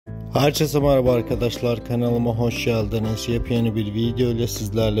Herkese merhaba arkadaşlar, kanalıma hoş geldiniz. Yepyeni bir video ile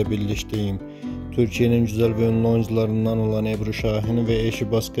sizlerle birlikteyim. Türkiye'nin güzel ve ünlü oyuncularından olan Ebru Şahin ve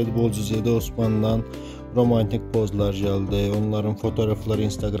eşi basketbolcu Cedi Osman'dan romantik pozlar geldi. Onların fotoğrafları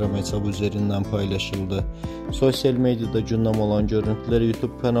Instagram hesabı üzerinden paylaşıldı. Sosyal medyada gündem olan görüntüleri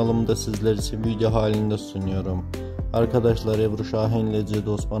YouTube kanalımda sizler için video halinde sunuyorum. Arkadaşlar, Ebru Şahin ile Cedi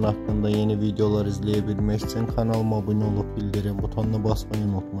Osman hakkında yeni videolar izleyebilmek için kanalıma abone olup bildirim butonuna basmayı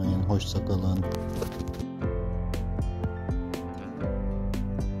unutmayın. Hoşça kalın.